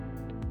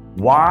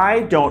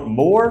Why don't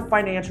more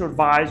financial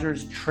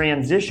advisors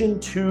transition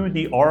to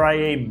the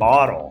RIA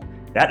model?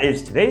 That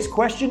is today's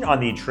question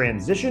on the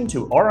Transition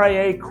to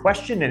RIA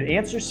question and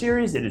answer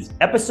series. It is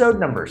episode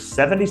number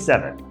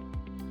 77.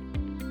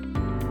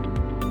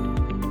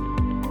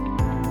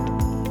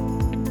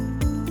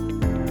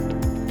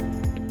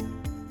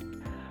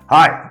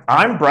 Hi,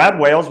 I'm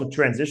Brad Wales with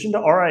Transition to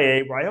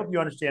RIA, where I hope you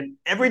understand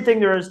everything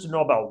there is to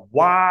know about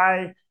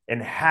why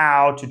and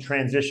how to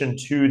transition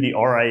to the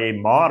RIA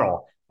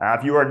model.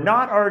 If you are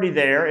not already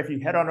there, if you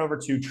head on over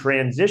to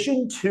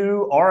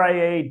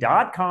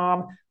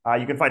transitiontoria.com,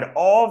 you can find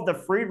all of the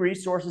free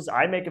resources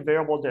I make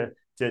available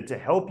to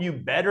help you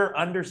better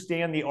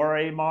understand the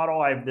RIA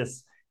model. I have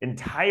this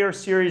entire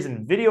series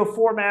in video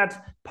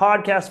format,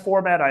 podcast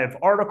format. I have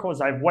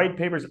articles, I have white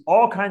papers,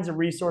 all kinds of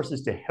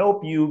resources to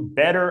help you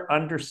better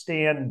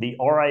understand the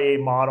RIA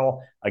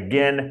model.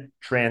 Again,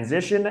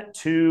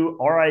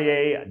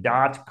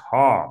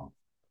 transitiontoria.com.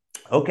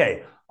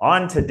 Okay,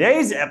 on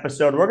today's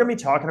episode, we're going to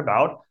be talking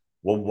about,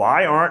 well,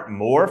 why aren't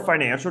more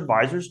financial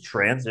advisors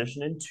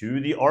transitioning to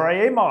the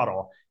RIA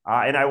model?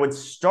 And I would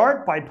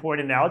start by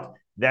pointing out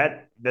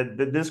that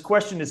this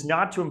question is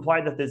not to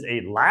imply that there's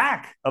a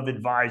lack of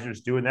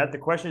advisors doing that. The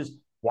question is,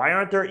 why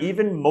aren't there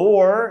even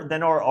more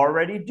than are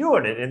already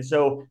doing it? And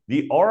so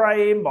the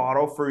RIA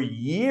model for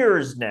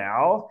years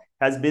now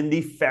has been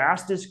the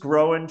fastest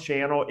growing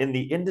channel in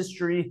the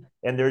industry.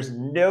 And there's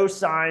no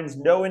signs,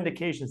 no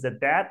indications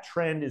that that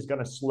trend is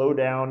going to slow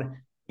down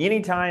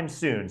anytime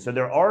soon. So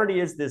there already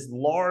is this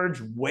large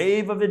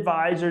wave of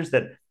advisors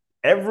that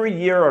every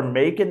year are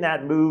making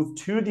that move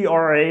to the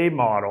RIA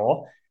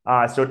model.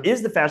 So it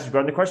is the fastest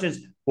growing. The question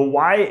is, well,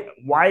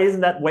 why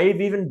isn't that wave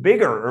even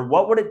bigger? Or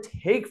what would it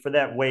take for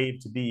that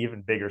wave to be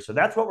even bigger? So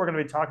that's what we're going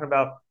to be talking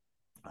about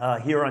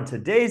here on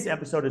today's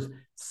episode, is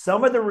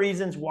some of the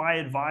reasons why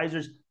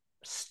advisors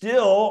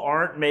still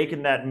aren't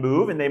making that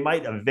move, and they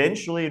might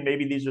eventually, and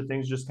maybe these are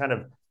things just kind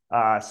of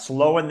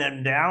slowing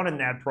them down in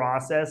that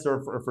process,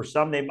 or for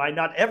some, they might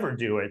not ever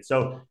do it.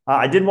 So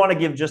I did want to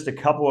give just a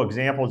couple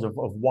examples of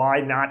why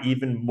not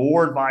even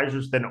more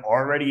advisors than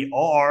already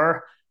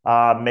are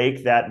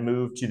make that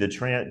move to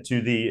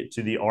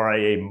the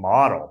RIA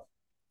model.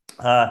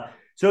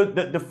 So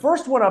the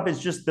first one up is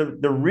just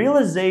the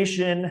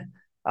realization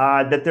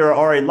that there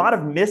are a lot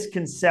of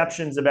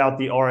misconceptions about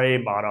the RIA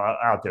model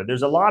out there.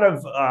 There's a lot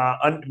of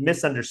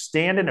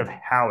misunderstanding of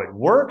how it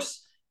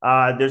works.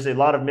 There's a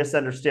lot of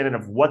misunderstanding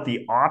of what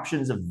the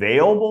options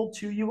available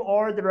to you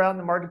are that are out in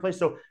the marketplace.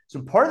 So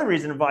part of the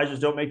reason advisors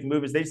don't make the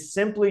move is they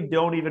simply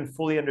don't even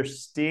fully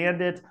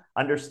understand it,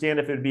 understand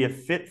if it would be a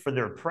fit for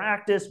their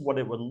practice, what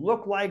it would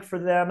look like for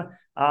them.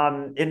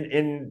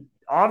 And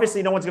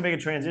obviously, no one's going to make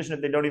a transition if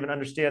they don't even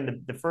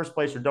understand the first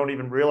place, or don't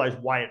even realize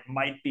why it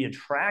might be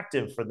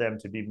attractive for them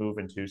to be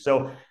moving to.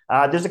 So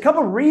there's a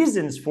couple of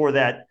reasons for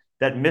that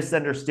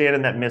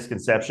misunderstanding, that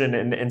misconception.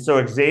 And so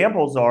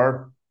examples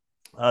are,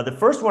 the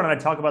first one, and I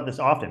talk about this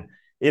often,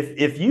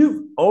 if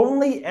you've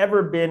only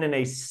ever been in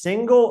a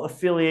single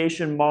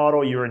affiliation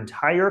model your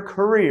entire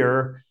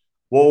career,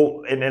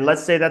 well, and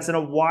let's say that's in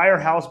a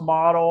wirehouse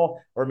model,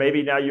 or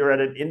maybe now you're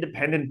at an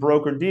independent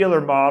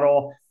broker-dealer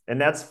model,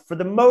 and that's, for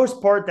the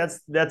most part,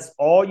 that's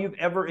all you've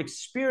ever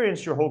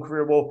experienced your whole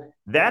career. Well,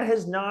 that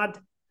has not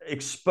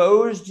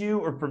exposed you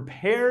or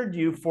prepared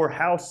you for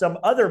how some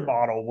other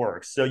model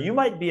works. So you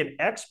might be an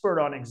expert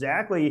on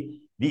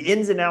exactly the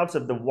ins and outs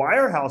of the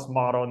wirehouse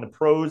model and the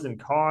pros and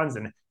cons,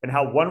 and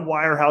how one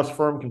wirehouse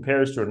firm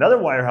compares to another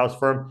wirehouse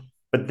firm.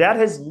 But that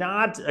has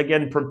not,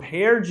 again,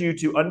 prepared you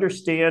to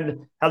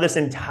understand how this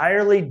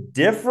entirely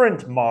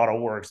different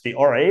model works, the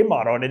RIA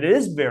model, and it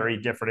is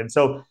very different. And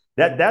so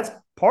that's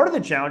part of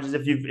the challenge, is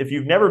if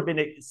you've never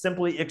been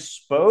simply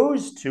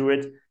exposed to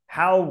it,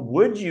 how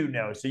would you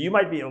know? So you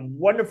might be a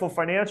wonderful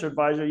financial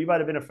advisor. You might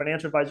have been a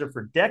financial advisor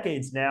for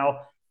decades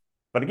now.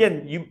 But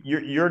again,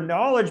 your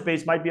knowledge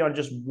base might be on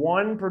just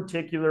one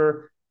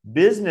particular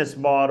business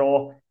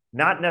model,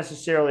 not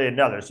necessarily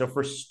another. So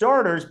for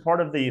starters,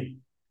 part of the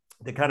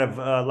kind of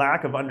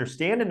lack of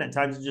understanding at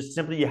times is just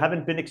simply you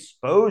haven't been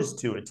exposed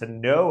to it, to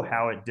know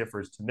how it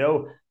differs, to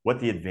know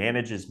what the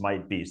advantages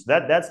might be. So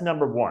that's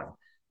number one.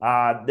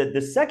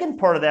 The second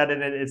part of that,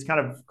 and it's kind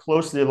of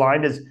closely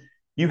aligned, is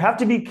you have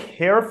to be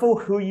careful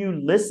who you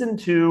listen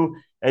to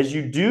as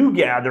you do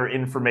gather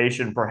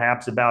information,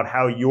 perhaps about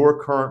how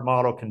your current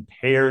model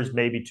compares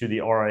maybe to the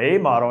RIA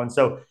model. And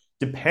so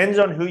depends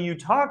on who you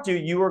talk to,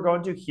 you are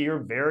going to hear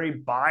very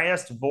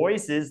biased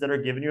voices that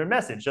are giving you a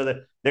message. So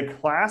the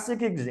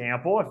classic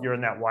example, if you're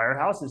in that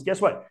wirehouse, is, guess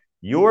what?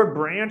 Your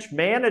branch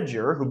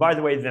manager, who, by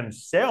the way,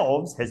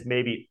 themselves has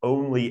maybe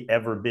only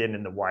ever been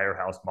in the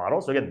wirehouse model.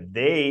 So again,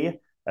 they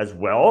as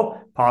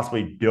well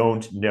possibly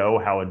don't know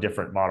how a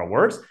different model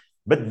works.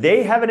 But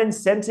they have an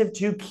incentive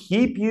to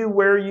keep you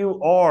where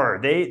you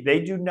are.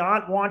 They do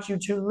not want you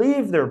to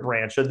leave their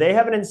branch. So they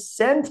have an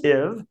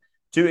incentive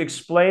to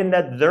explain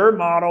that their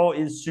model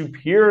is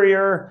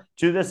superior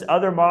to this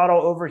other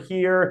model over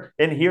here,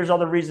 and here's all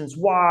the reasons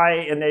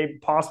why. And they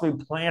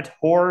possibly plant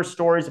horror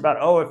stories about,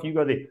 oh, if you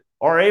go the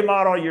RA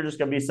model, you're just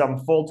going to be some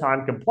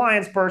full-time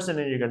compliance person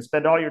and you're going to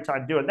spend all your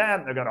time doing that.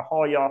 And they're going to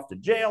haul you off to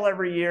jail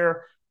every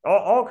year,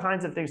 all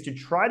kinds of things to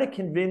try to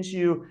convince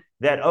you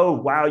that, oh,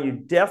 wow, you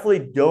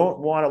definitely don't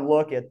want to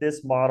look at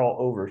this model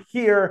over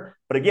here.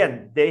 But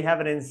again, they have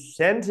an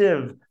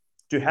incentive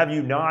to have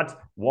you not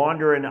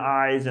wander in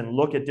eyes and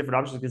look at different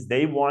options because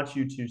they want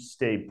you to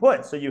stay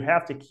put. So you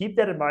have to keep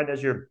that in mind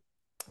as you're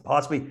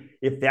possibly,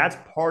 if that's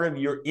part of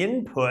your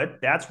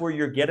input, that's where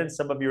you're getting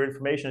some of your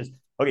information is,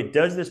 okay,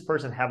 does this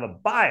person have a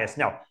bias?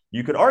 Now,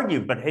 you could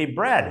argue, but hey,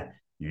 Brad,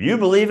 you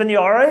believe in the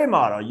RA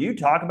model. You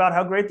talk about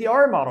how great the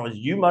RA model is.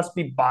 You must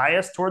be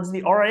biased towards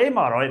the RA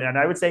model. And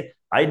I would say,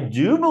 I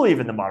do believe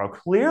in the model.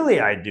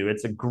 Clearly, I do.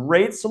 It's a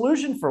great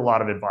solution for a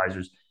lot of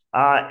advisors.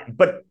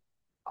 But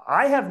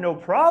I have no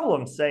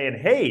problem saying,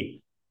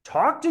 hey,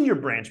 talk to your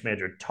branch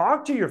manager,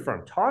 talk to your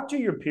firm, talk to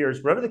your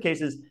peers, whatever the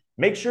case is.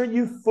 Make sure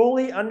you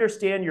fully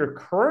understand your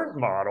current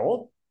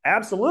model.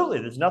 Absolutely.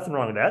 There's nothing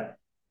wrong with that.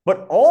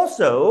 But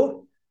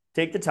also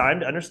take the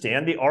time to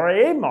understand the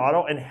RIA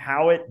model and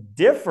how it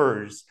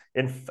differs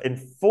and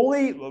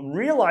fully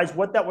realize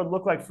what that would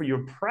look like for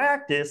your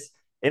practice.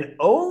 And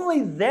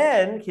only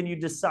then can you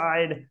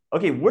decide,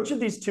 okay, which of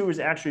these two is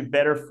actually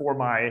better for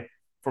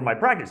my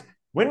practice.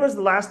 When was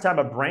the last time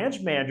a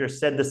branch manager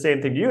said the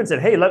same thing to you and said,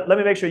 hey, let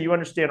me make sure you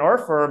understand our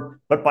firm,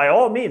 but by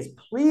all means,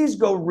 please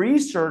go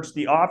research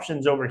the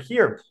options over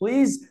here.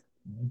 Please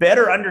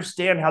better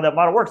understand how that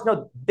model works.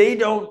 No, they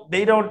don't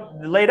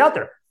lay it out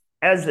there.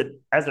 As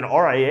an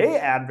RIA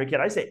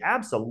advocate, I say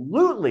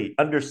absolutely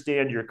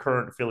understand your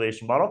current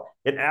affiliation model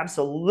and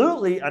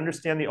absolutely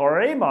understand the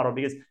RIA model,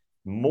 because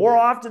more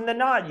often than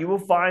not, you will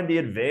find the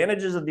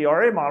advantages of the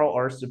RIA model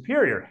are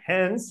superior.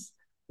 Hence,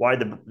 why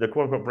the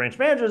quote-unquote branch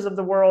managers of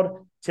the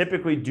world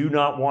typically do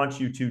not want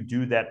you to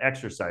do that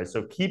exercise.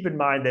 So keep in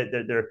mind that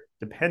there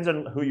depends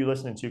on who you're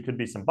listening to, could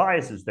be some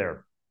biases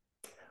there.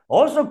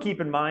 Also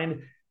keep in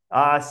mind,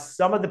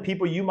 some of the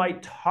people you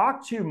might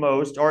talk to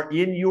most are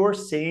in your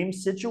same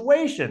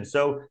situation.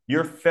 So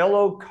your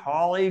fellow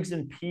colleagues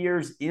and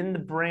peers in the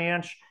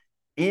branch,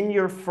 in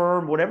your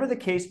firm, whatever the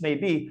case may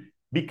be,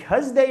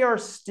 because they are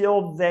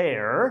still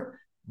there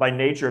by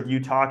nature of you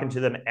talking to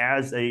them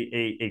as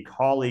a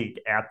colleague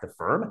at the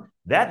firm,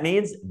 that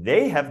means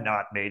they have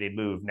not made a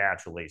move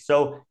naturally.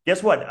 So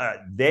guess what?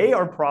 They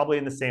are probably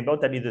in the same boat,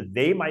 that either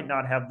they might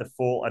not have the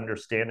full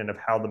understanding of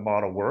how the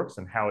model works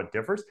and how it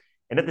differs.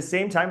 And at the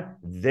same time,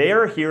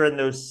 they're hearing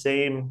those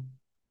same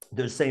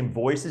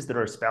voices that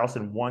are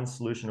espousing one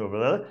solution over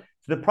the other.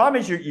 So the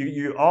problem is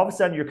you all of a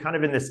sudden you're kind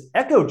of in this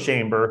echo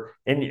chamber,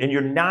 and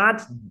you're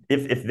not,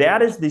 if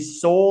that is the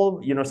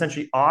sole,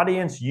 essentially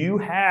audience you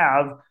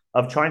have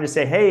of trying to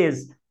say, hey,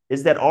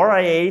 is that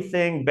RIA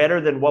thing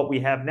better than what we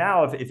have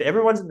now? If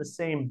everyone's in the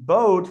same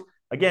boat,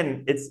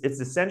 again, it's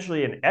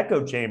essentially an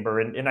echo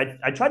chamber. And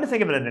I tried to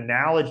think of an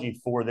analogy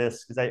for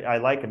this because I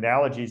like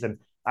analogies. And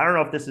I don't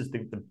know if this is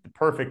the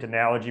perfect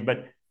analogy,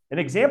 but an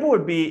example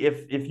would be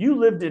if you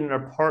lived in an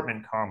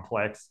apartment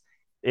complex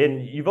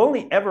and you've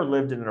only ever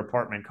lived in an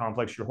apartment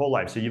complex your whole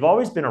life. So you've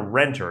always been a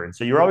renter. And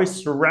so you're always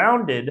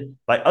surrounded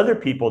by other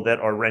people that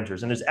are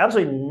renters. And there's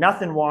absolutely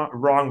nothing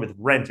wrong with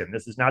renting.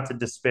 This is not to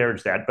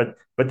disparage that,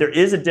 but there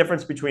is a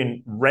difference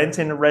between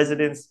renting a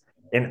residence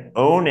and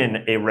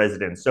owning a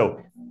residence.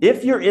 So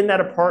if you're in that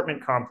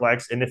apartment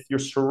complex and if you're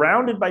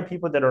surrounded by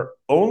people that are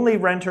only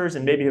renters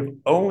and maybe have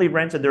only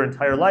rented their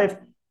entire life,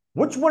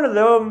 which one of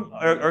them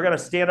are going to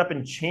stand up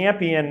and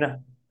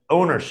champion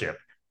ownership?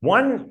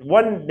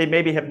 One, they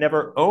maybe have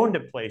never owned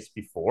a place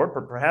before,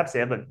 but perhaps they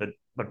have,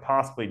 but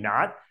possibly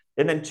not.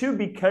 And then two,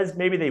 because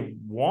maybe they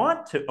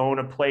want to own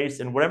a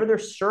place and whatever their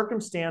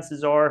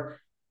circumstances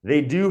are,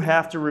 they do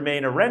have to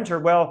remain a renter.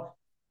 Well,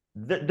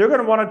 they're going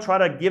to want to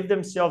try to give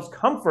themselves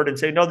comfort and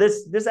say, no,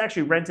 this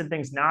actually rented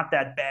thing's not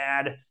that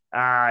bad.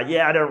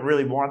 Yeah, I don't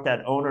really want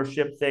that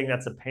ownership thing.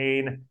 That's a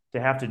pain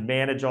to have to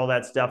manage all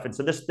that stuff. And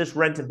so this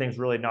renting thing's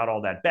really not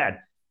all that bad.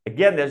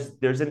 Again,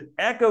 there's an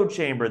echo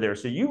chamber there.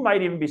 So you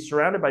might even be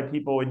surrounded by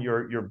people in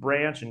your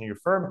branch and your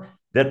firm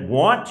that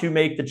want to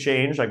make the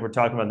change, like we're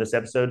talking about in this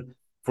episode,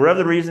 for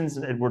other reasons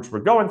in which we're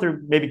going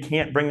through, maybe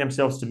can't bring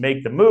themselves to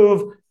make the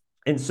move.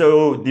 And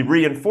so the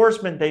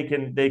reinforcement they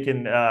can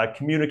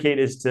communicate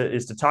is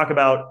to talk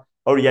about,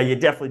 oh yeah, you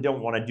definitely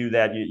don't want to do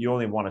that. You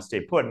only want to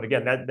stay put. And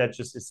again, that's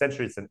just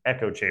essentially it's an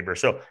echo chamber.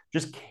 So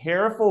just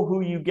careful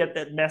who you get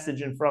that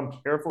message in from,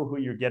 careful who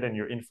you're getting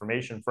your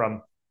information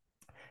from.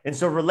 And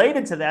so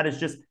related to that is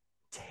just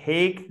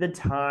take the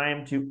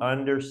time to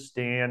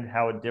understand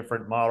how a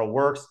different model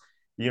works.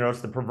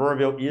 It's the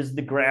proverbial, is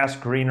the grass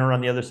greener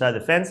on the other side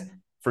of the fence?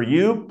 For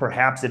you,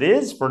 perhaps it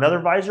is. For another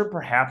advisor,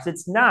 perhaps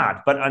it's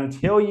not. But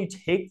until you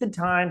take the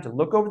time to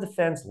look over the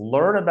fence,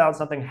 learn about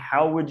something,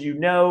 how would you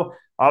know?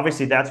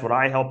 Obviously, that's what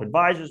I help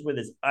advisors with,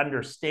 is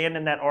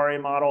understanding that RA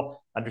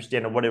model,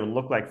 understanding what it would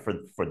look like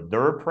for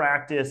their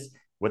practice,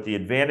 what the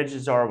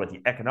advantages are, what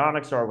the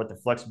economics are, what the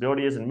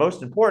flexibility is, and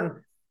most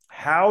important,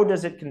 how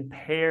does it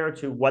compare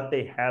to what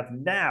they have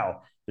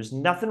now? There's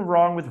nothing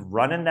wrong with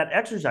running that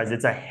exercise.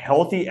 It's a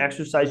healthy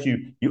exercise.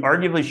 You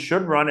arguably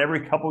should run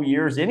every couple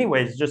years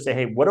anyways. Just say,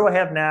 hey, what do I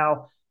have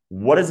now?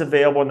 What is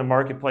available in the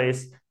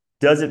marketplace?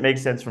 Does it make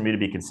sense for me to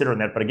be considering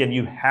that? But again,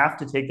 you have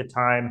to take the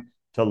time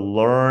to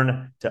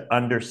learn to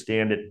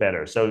understand it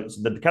better. So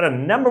the kind of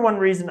number one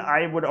reason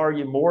I would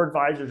argue more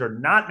advisors are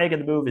not making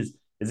the move is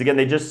again,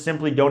 they just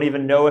simply don't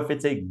even know if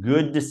it's a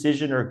good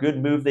decision or a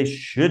good move they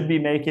should be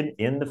making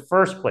in the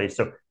first place.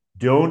 So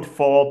don't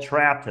fall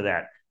trap to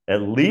that.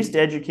 At least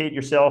educate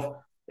yourself.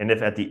 And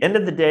if at the end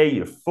of the day,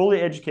 you're fully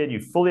educated, you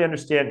fully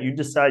understand, you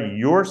decide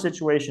your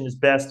situation is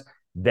best,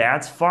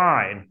 that's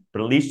fine.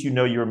 But at least you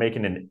know you're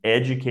making an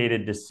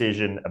educated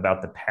decision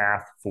about the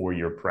path for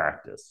your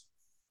practice.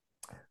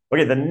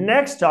 Okay, the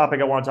next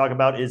topic I want to talk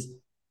about is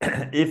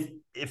if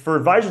for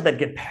advisors that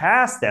get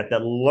past that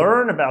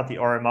learn about the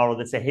RA model,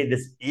 that say, hey,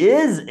 this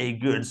is a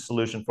good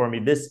solution for me.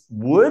 This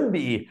would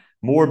be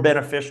more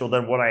beneficial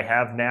than what I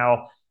have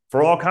now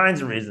for all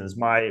kinds of reasons.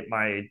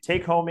 My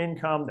take-home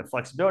income, the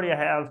flexibility I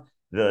have,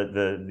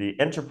 the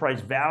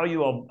enterprise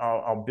value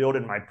I'll build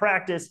in my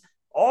practice,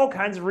 all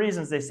kinds of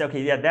reasons. They say,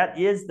 okay, yeah, that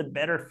is the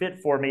better fit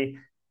for me.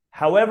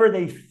 However,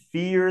 they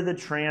fear the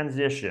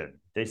transition.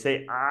 They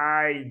say,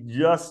 I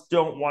just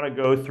don't want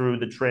to go through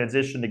the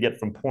transition to get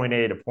from point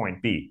A to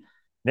point B.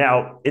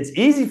 Now, it's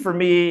easy for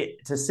me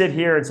to sit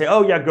here and say,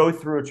 oh, yeah, go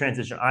through a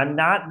transition. I'm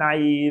not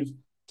naive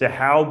to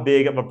how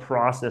big of a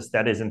process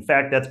that is. In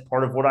fact, that's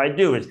part of what I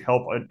do is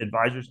help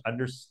advisors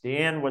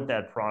understand what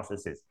that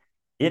process is.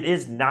 It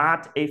is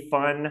not a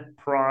fun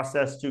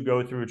process to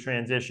go through a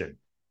transition.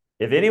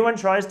 If anyone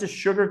tries to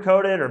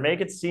sugarcoat it or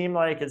make it seem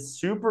like it's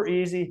super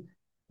easy,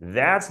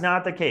 that's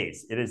not the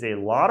case. It is a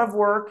lot of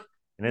work.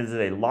 And it is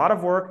a lot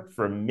of work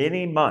for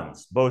many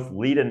months, both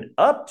leading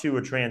up to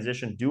a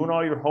transition, doing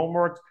all your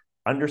homework,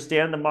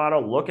 understand the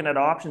model, looking at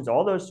options,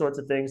 all those sorts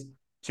of things,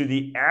 to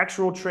the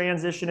actual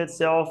transition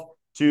itself,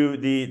 to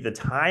the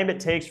time it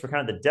takes for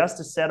kind of the dust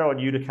to settle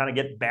and you to kind of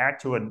get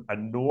back to a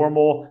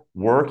normal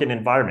working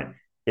environment.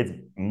 It's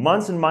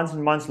months and months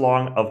and months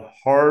long of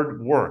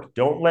hard work.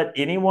 Don't let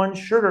anyone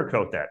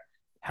sugarcoat that.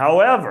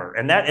 However,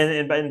 and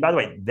by the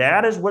way,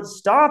 that is what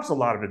stops a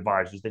lot of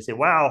advisors. They say,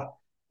 wow,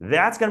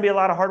 that's going to be a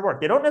lot of hard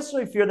work. They don't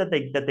necessarily fear that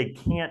they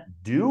can't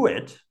do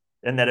it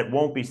and that it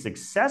won't be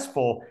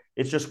successful.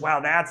 It's just,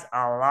 wow, that's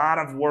a lot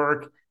of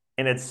work.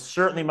 And it's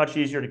certainly much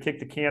easier to kick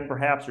the can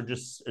perhaps or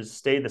just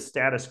stay the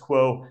status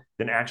quo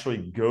than actually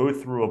go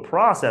through a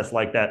process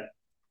like that.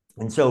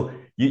 And so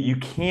you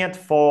can't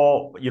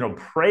fall,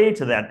 prey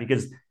to that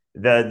because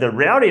the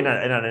reality and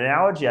an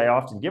analogy I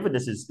often give with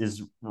this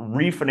is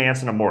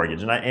refinancing a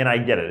mortgage. And I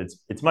get it.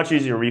 It's much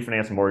easier to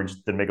refinance a mortgage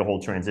than make a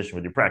whole transition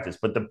with your practice.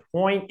 But the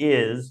point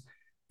is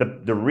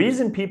the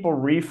reason people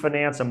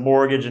refinance a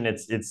mortgage, and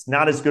it's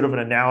not as good of an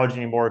analogy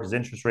anymore because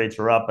interest rates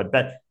are up, but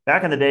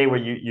back in the day where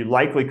you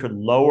likely could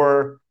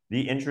lower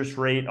the interest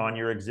rate on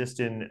your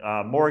existing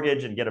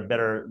mortgage and get a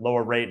better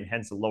lower rate and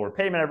hence a lower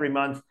payment every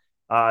month.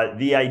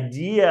 The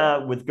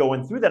idea with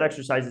going through that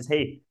exercise is,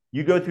 hey,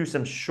 you go through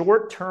some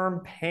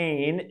short-term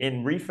pain,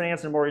 and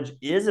refinancing a mortgage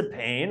is a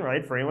pain,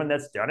 right? For anyone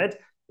that's done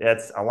it,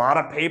 it's a lot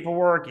of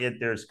paperwork.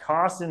 There's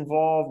costs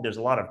involved. There's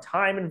a lot of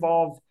time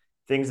involved.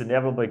 Things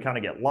inevitably kind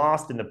of get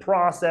lost in the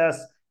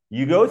process.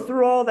 You go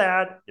through all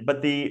that,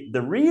 but the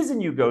reason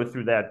you go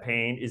through that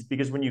pain is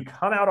because when you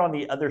come out on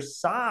the other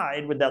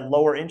side with that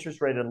lower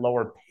interest rate and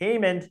lower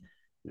payment,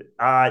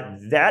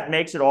 that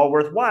makes it all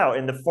worthwhile.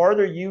 And the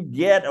farther you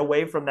get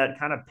away from that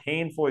kind of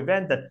painful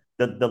event,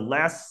 the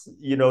less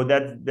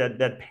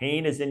that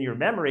pain is in your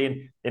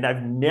memory. And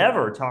I've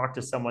never talked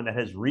to someone that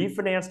has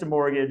refinanced a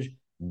mortgage,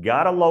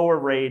 got a lower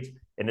rate,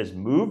 and has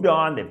moved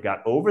on. They've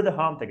got over the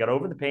hump, they got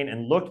over the pain,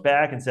 and looked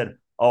back and said,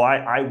 "Oh,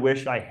 I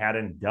wish I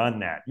hadn't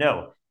done that."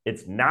 No,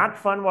 it's not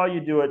fun while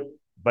you do it,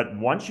 but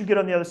once you get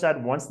on the other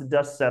side, once the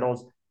dust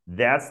settles,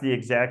 that's the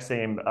exact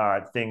same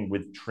thing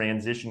with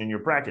transition in your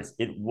practice.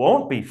 It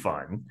won't be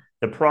fun.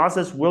 The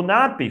process will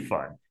not be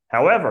fun.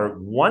 However,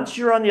 once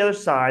you're on the other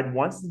side,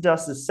 once the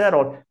dust is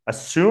settled,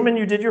 assuming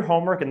you did your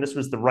homework and this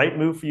was the right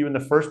move for you in the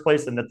first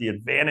place and that the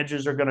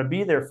advantages are going to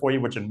be there for you,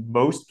 which in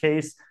most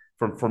cases,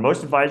 for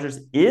most advisors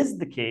is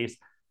the case,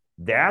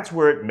 that's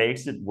where it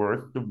makes it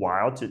worth the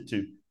while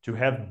to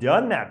have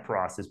done that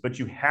process. But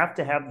you have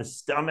to have the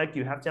stomach,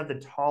 you have to have the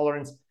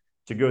tolerance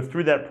to go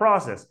through that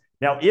process.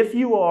 Now, if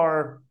you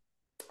are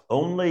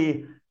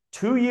only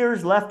 2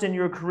 years left in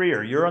your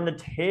career, you're on the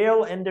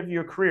tail end of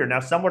your career. Now,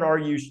 some would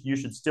argue you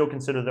should still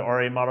consider the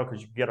RA model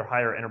because you get a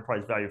higher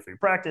enterprise value for your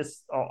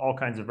practice, all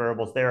kinds of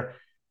variables there.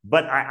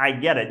 But I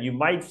get it. You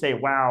might say,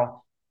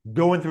 wow,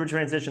 going through a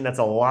transition, that's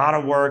a lot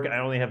of work. I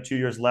only have 2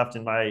 years left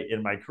in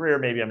my career.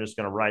 Maybe I'm just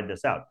going to ride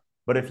this out.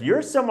 But if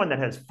you're someone that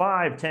has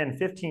 5, 10,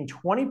 15,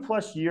 20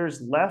 plus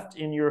years left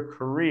in your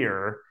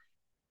career,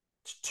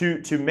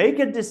 to make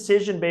a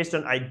decision based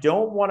on, I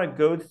don't want to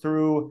go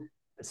through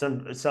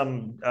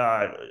some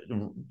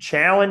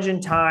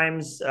challenging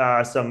times,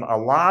 a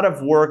lot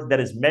of work that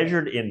is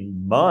measured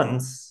in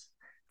months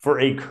for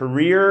a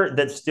career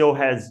that still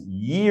has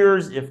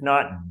years, if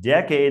not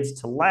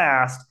decades, to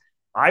last,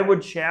 I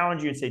would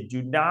challenge you and say,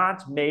 do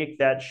not make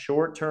that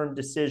short-term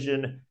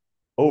decision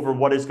over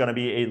what is going to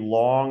be a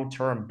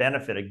long-term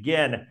benefit.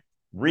 Again,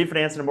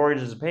 refinancing a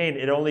mortgage is a pain.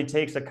 It only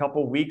takes a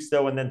couple weeks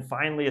though, and then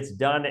finally it's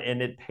done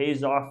and it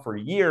pays off for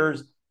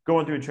years.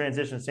 Going through a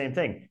transition, same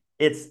thing.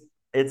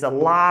 It's a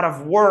lot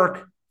of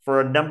work for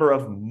a number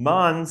of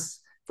months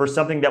for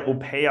something that will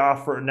pay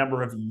off for a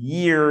number of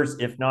years,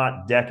 if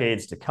not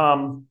decades to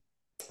come.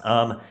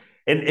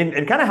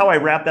 And kind of how I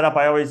wrap that up,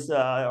 I always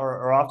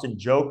or often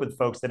joke with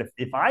folks that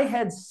if I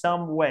had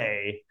some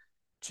way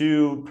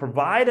to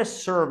provide a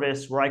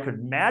service where I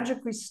could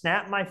magically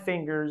snap my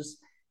fingers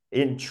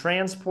and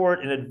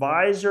transport an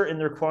advisor and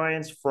their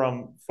clients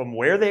from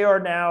where they are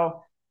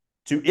now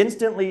to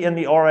instantly in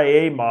the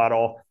RIA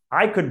model,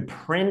 I could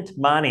print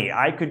money.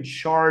 I could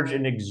charge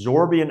an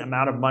exorbitant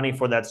amount of money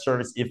for that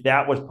service if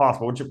that was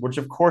possible, which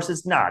of course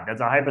is not.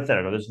 That's a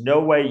hypothetical. There's no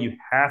way. You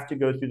have to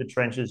go through the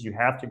trenches. You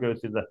have to go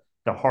through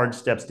the hard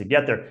steps to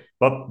get there.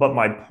 But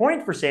my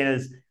point for saying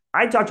is,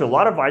 I talk to a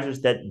lot of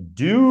advisors that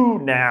do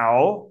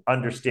now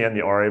understand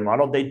the RIA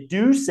model. They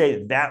do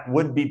say that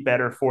would be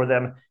better for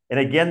them. And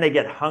again, they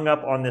get hung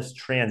up on this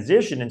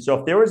transition. And so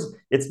if there was,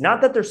 it's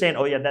not that they're saying,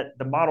 oh yeah, that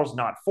the model's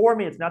not for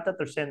me. It's not that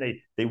they're saying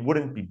they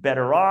wouldn't be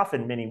better off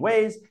in many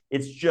ways.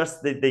 It's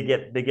just that they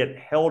get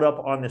held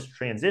up on this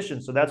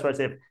transition. So that's why I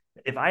say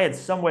if I had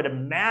some way to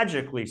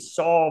magically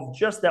solve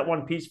just that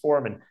one piece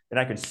for them and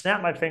I could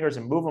snap my fingers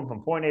and move them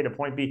from point A to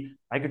point B,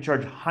 I could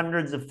charge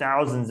hundreds of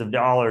thousands of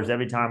dollars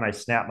every time I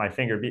snap my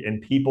finger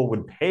and people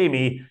would pay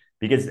me,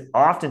 because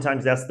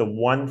oftentimes that's the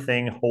one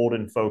thing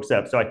holding folks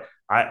up. So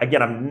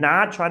again, I'm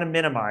not trying to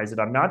minimize it.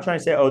 I'm not trying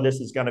to say, oh, this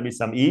is going to be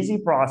some easy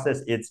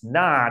process. It's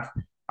not.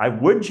 I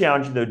would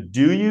challenge you though,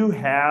 do you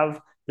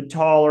have the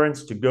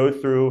tolerance to go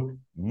through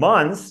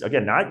months,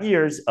 again, not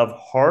years, of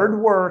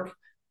hard work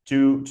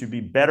to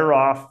be better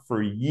off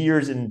for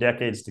years and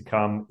decades to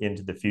come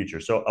into the future?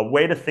 So a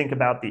way to think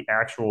about the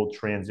actual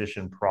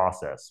transition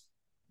process.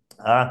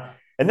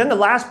 And then the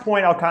last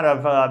point I'll kind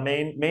of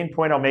main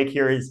point I'll make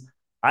here is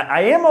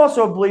I am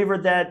also a believer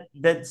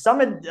that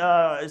some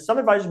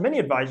advisors, many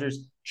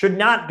advisors, should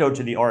not go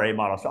to the RA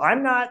model. So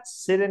I'm not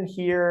sitting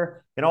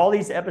here in all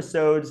these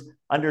episodes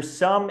under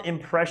some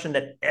impression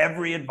that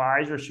every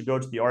advisor should go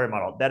to the RA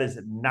model. That is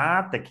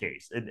not the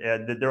case.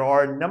 There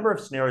are a number of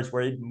scenarios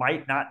where it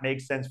might not make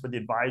sense for the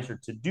advisor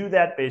to do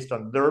that based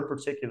on their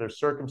particular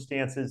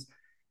circumstances,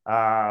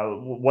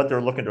 what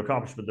they're looking to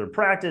accomplish with their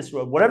practice,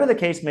 whatever the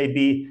case may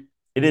be.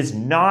 It is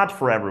not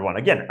for everyone.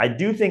 Again, I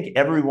do think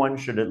everyone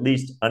should at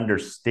least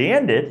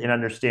understand it and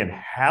understand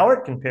how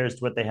it compares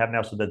to what they have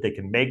now so that they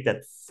can make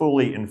that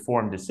fully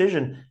informed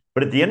decision.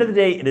 But at the end of the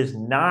day, it is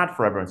not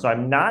for everyone. So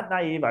I'm not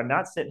naive. I'm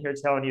not sitting here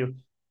telling you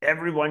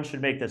everyone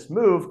should make this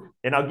move.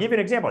 And I'll give you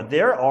an example.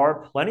 There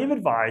are plenty of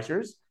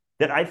advisors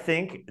that I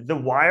think the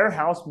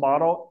wirehouse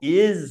model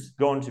is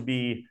going to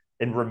be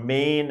and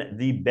remain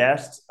the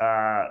best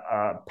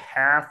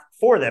path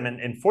for them.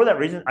 And for that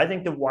reason, I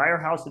think the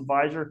wirehouse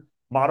advisor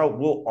model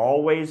will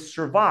always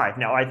survive.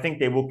 Now, I think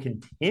they will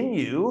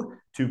continue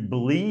to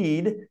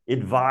bleed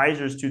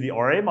advisors to the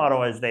RA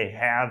model as they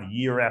have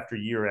year after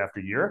year after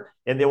year,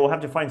 and they will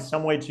have to find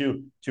some way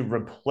to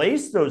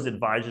replace those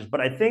advisors. But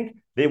I think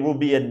there will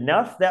be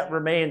enough that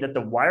remain that the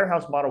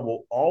wirehouse model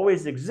will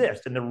always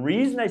exist. And the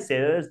reason I say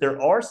that is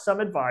there are some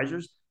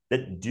advisors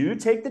that do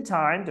take the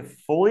time to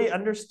fully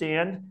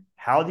understand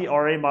how the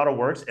RA model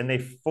works, and they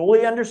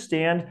fully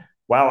understand,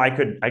 wow, I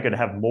could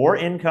have more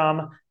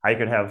income. I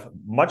could have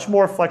much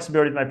more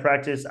flexibility in my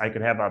practice. I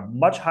could have a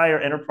much higher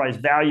enterprise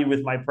value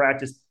with my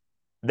practice.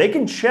 They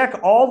can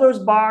check all those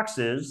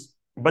boxes,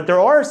 but there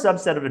are a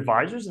subset of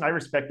advisors, and I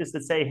respect this,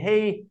 that say,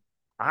 hey,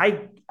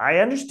 I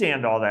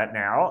understand all that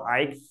now.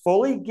 I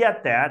fully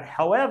get that.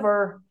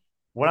 However,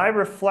 when I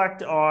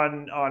reflect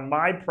on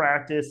my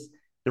practice,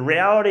 the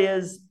reality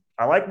is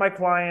I like my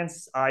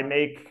clients. I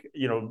make,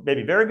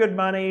 maybe very good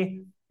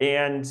money,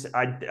 and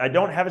I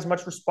don't have as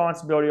much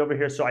responsibility over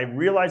here. So I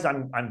realize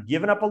I'm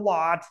giving up a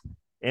lot,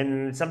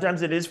 and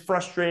sometimes it is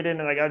frustrating,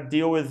 and I got to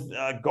deal with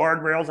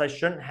guardrails I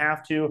shouldn't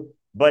have to,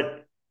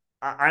 but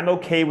I'm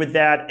okay with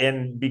that.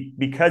 And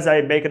because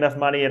I make enough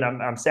money and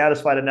I'm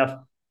satisfied enough,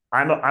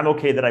 I'm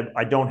okay that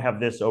I don't have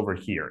this over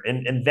here.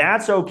 And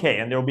that's okay.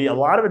 And there'll be a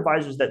lot of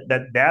advisors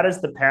that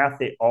is the path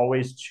they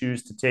always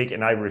choose to take.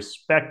 And I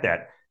respect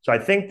that. So I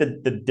think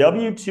that the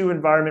W-2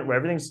 environment where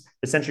everything's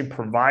essentially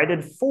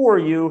provided for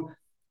you,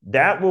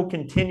 that will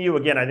continue.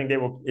 Again, I think it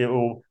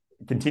will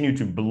continue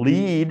to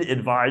bleed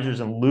advisors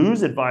and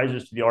lose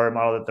advisors to the RA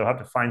model that they'll have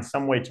to find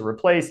some way to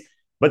replace.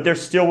 But there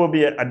still will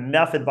be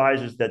enough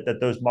advisors that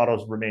those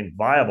models remain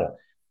viable.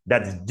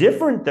 That's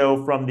different,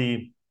 though, from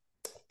the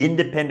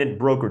independent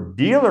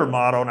broker-dealer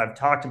model, and I've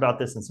talked about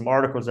this in some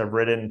articles I've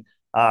written.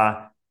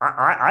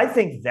 I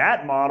think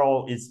that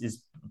model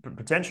is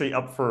potentially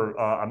up for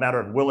a matter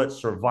of will it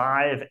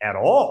survive at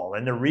all?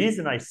 And the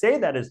reason I say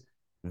that is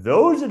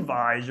those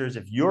advisors,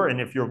 if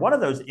you're one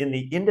of those in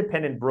the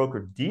independent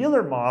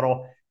broker-dealer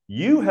model,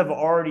 you have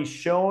already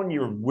shown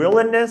your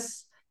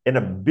willingness and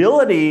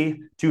ability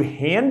to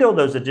handle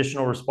those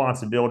additional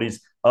responsibilities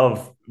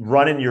of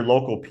running your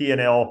local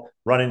P&L,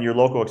 running your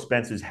local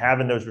expenses,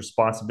 having those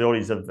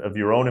responsibilities of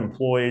your own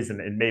employees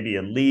and maybe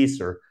a lease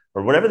or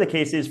whatever the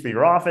case is for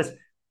your office.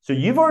 So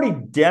you've already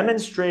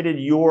demonstrated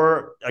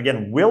your,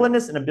 again,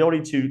 willingness and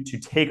ability to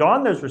take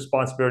on those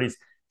responsibilities.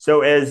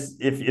 So as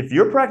if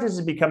your practice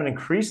is becoming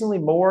increasingly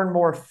more and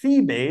more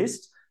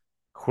fee-based,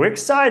 quick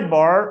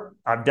sidebar,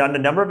 I've done a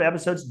number of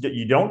episodes.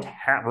 You don't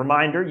have,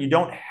 reminder, you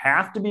don't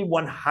have to be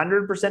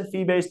 100%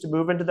 fee-based to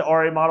move into the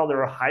RA model.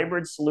 There are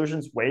hybrid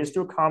solutions, ways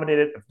to accommodate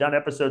it. I've done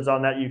episodes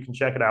on that. You can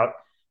check it out.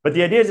 But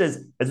the idea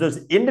is as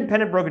those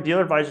independent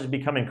broker-dealer advisors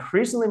become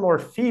increasingly more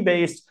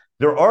fee-based,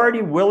 they're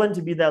already willing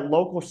to be that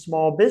local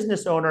small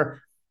business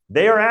owner.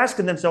 They are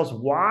asking themselves,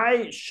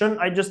 why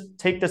shouldn't I just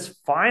take this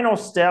final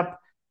step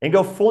and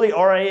go fully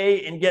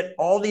RIA and get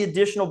all the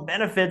additional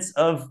benefits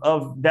of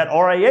that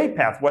RIA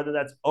path, whether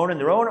that's owning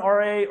their own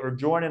RIA or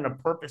joining a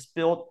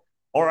purpose-built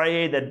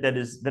RIA that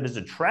is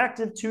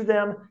attractive to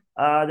them,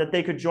 that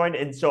they could join.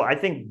 And so I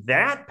think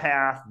that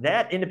path,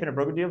 that independent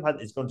broker-dealer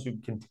path, is going to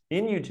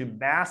continue to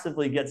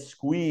massively get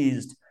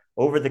squeezed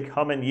over the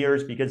coming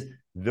years because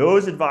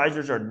those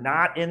advisors are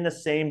not in the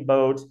same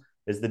boat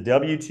as the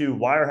W-2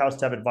 wirehouse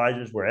type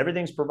advisors where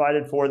everything's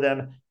provided for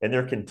them and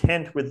they're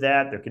content with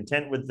that. They're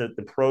content with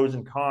the pros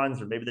and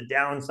cons or maybe the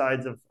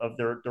downsides of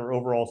their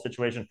overall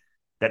situation.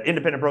 That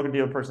independent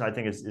broker-dealer person, I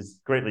think, is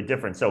greatly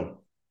different.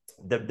 So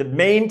the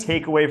main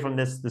takeaway from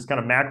this kind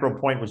of macro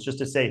point was just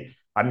to say,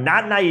 I'm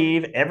not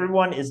naive.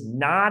 Everyone is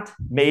not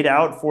made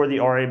out for the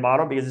RA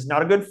model because it's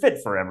not a good fit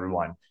for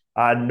everyone.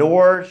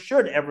 Nor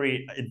should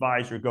every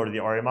advisor go to the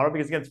RA model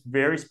because, again, it's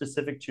very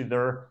specific to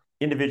their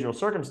individual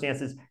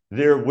circumstances.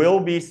 There will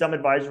be some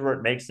advisors where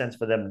it makes sense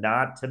for them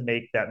not to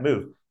make that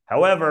move.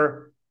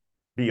 However,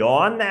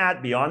 beyond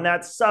that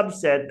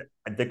subset,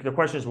 the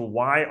question is, well,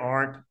 why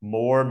aren't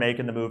more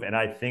making the move? And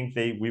I think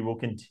we will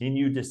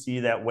continue to see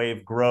that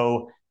wave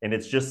grow. And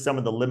it's just some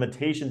of the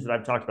limitations that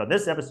I've talked about in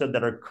this episode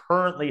that are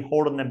currently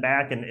holding them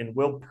back and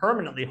will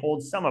permanently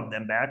hold some of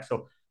them back.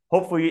 So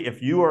hopefully,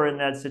 if you are in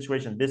that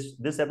situation,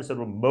 this episode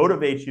will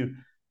motivate you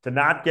to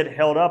not get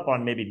held up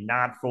on maybe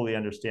not fully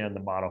understanding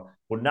the model,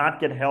 will not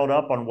get held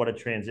up on what a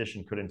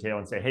transition could entail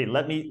and say, hey,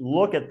 let me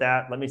look at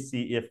that. Let me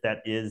see if that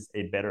is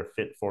a better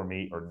fit for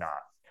me or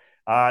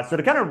not. So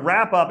to kind of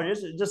wrap up,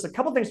 just a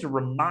couple things to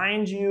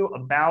remind you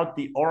about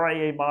the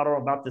RIA model,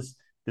 about this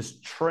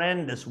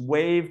trend, this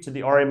wave to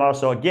the RIA model.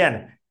 So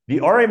again, the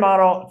RIA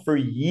model for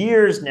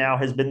years now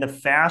has been the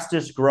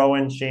fastest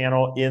growing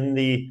channel in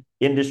the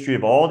industry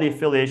of all the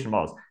affiliation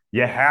models.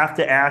 You have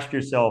to ask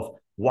yourself,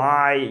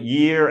 why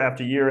year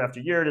after year after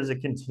year does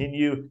it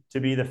continue to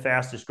be the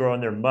fastest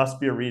growing? There must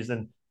be a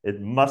reason. It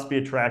must be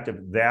attractive.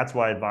 That's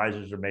why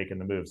advisors are making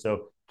the move.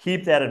 So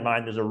keep that in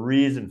mind. There's a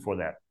reason for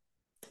that.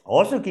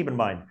 Also keep in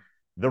mind,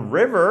 the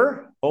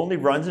river only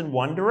runs in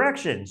one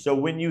direction. So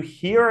when you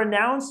hear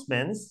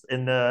announcements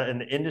in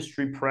the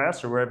industry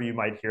press or wherever you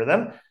might hear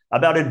them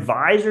about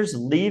advisors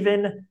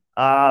leaving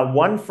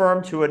one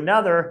firm to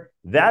another,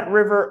 that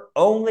river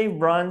only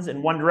runs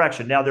in one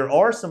direction. Now, there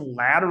are some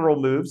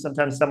lateral moves.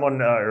 Sometimes someone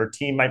or a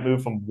team might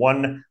move from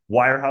one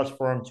wirehouse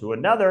firm to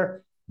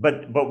another.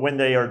 But when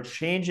they are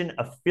changing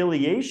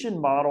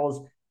affiliation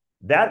models,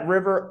 that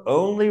river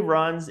only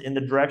runs in the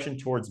direction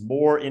towards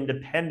more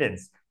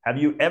independence. Have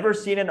you ever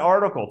seen an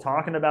article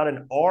talking about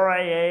an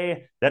RIA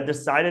that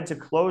decided to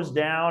close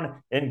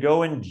down and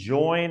go and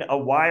join a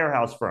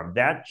wirehouse firm?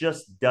 That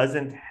just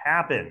doesn't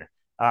happen.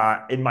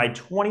 In my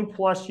 20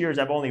 plus years,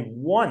 I've only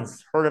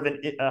once heard of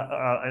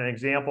an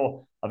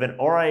example of an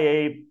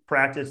RIA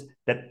practice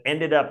that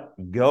ended up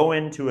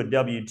going to a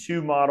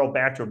W-2 model,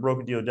 back to a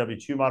broker-dealer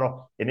W-2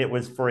 model, and it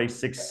was for a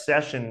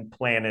succession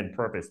plan and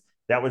purpose.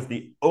 That was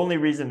the only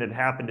reason it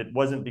happened. It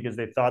wasn't because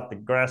they thought the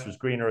grass was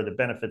greener or the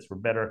benefits were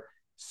better,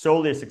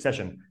 solely a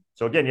succession.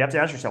 So again, you have to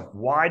ask yourself,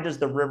 why does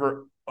the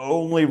river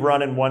only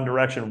run in one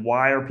direction?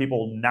 Why are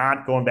people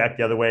not going back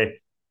the other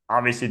way?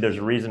 Obviously, there's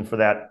a reason for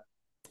that.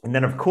 And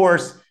then, of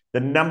course, the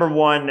number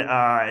one,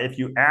 if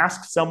you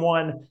ask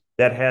someone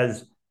that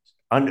has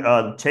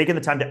taken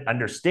the time to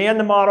understand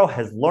the model,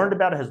 has learned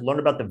about it, has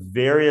learned about the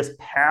various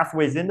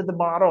pathways into the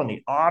model and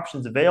the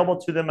options available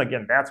to them,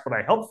 again, that's what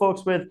I help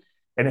folks with,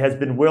 and has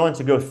been willing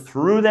to go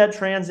through that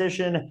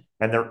transition,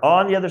 and they're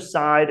on the other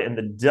side, and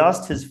the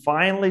dust has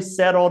finally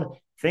settled.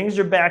 Things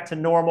are back to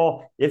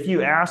normal. If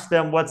you ask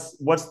them what's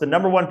the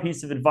number one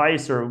piece of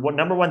advice or what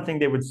number one thing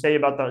they would say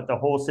about the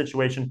whole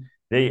situation,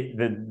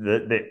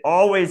 they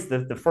always,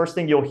 the first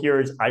thing you'll hear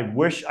is, I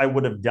wish I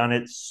would have done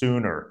it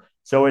sooner.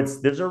 So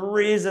there's a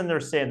reason they're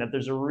saying that.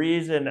 There's a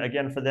reason,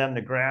 again, for them,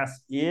 the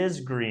grass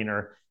is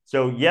greener.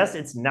 So yes,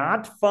 it's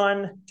not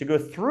fun to go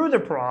through the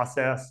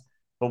process,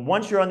 but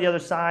once you're on the other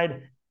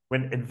side,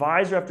 when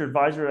advisor after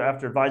advisor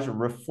after advisor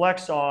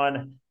reflects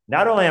on,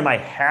 not only am I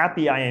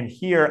happy I am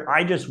here,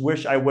 I just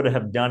wish I would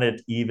have done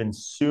it even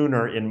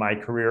sooner in my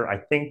career. I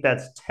think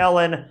that's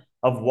telling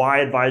of why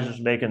advisors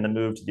are making the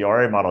move to the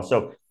RA model.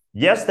 So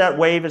Yes, that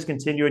wave is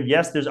continuing.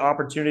 Yes, there's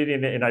opportunity,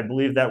 and I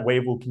believe that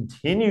wave will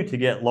continue to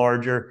get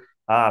larger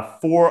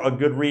for a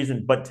good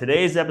reason. But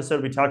today's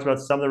episode, we talked about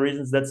some of the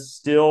reasons that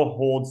still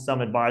hold some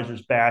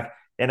advisors back.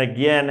 And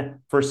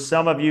again, for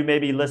some of you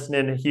maybe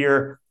listening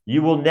here,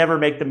 you will never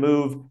make the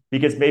move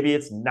because maybe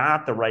it's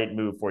not the right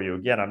move for you.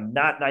 Again, I'm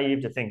not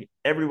naive to think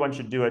everyone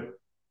should do it.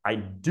 I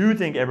do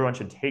think everyone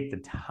should take the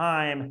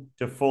time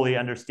to fully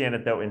understand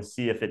it, though, and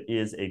see if it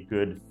is a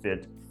good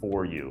fit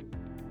for you.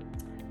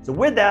 So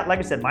with that, like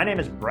I said, my name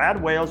is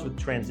Brad Wales with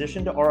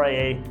Transition to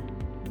RIA.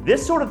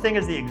 This sort of thing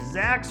is the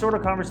exact sort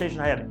of conversation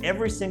I have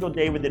every single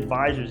day with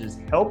advisors, is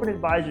helping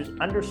advisors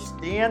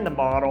understand the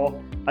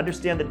model,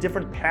 understand the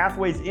different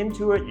pathways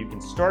into it. You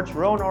can start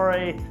your own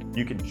RIA,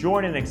 you can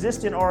join an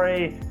existing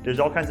RIA,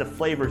 there's all kinds of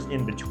flavors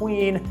in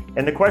between.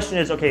 And the question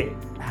is, okay,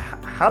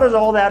 how does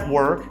all that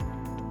work?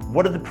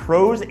 What are the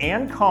pros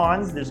and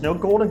cons? There's no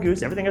golden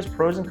goose. Everything has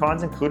pros and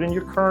cons, including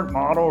your current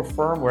model or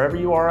firm, wherever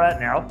you are at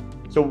now.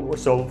 So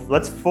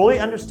let's fully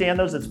understand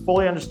those. Let's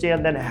fully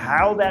understand then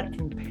how that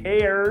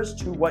compares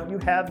to what you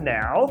have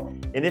now.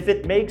 And if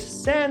it makes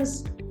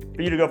sense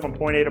for you to go from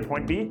point A to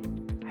point B,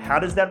 how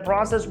does that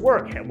process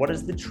work? What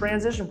is the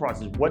transition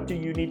process? What do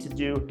you need to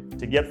do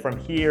to get from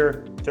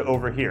here to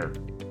over here?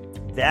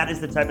 That is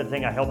the type of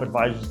thing I help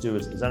advisors do,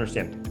 is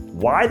understand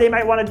why they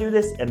might want to do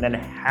this and then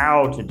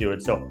how to do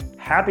it. So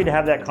happy to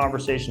have that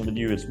conversation with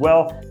you as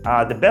well.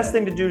 The best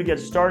thing to do to get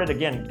started,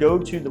 again, go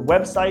to the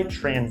website,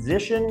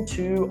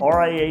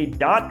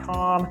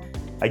 transitiontoria.com.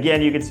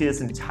 Again, you can see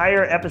this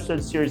entire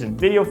episode series in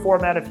video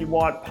format if you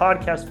want,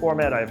 podcast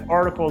format. I have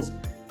articles,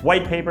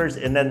 white papers,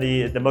 and then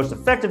the most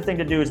effective thing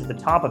to do is at the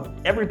top of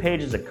every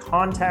page is a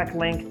contact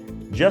link.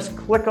 Just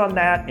click on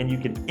that and you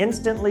can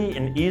instantly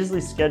and easily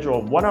schedule a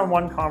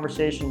one-on-one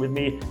conversation with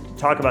me to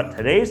talk about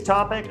today's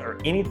topic or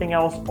anything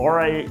else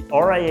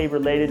RIA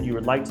related you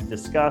would like to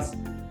discuss.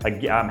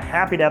 I'm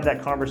happy to have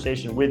that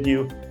conversation with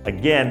you.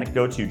 Again,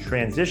 go to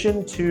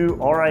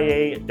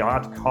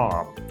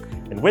transitiontoria.com.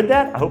 And with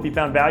that, I hope you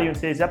found value in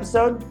today's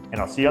episode,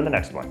 and I'll see you on the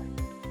next one.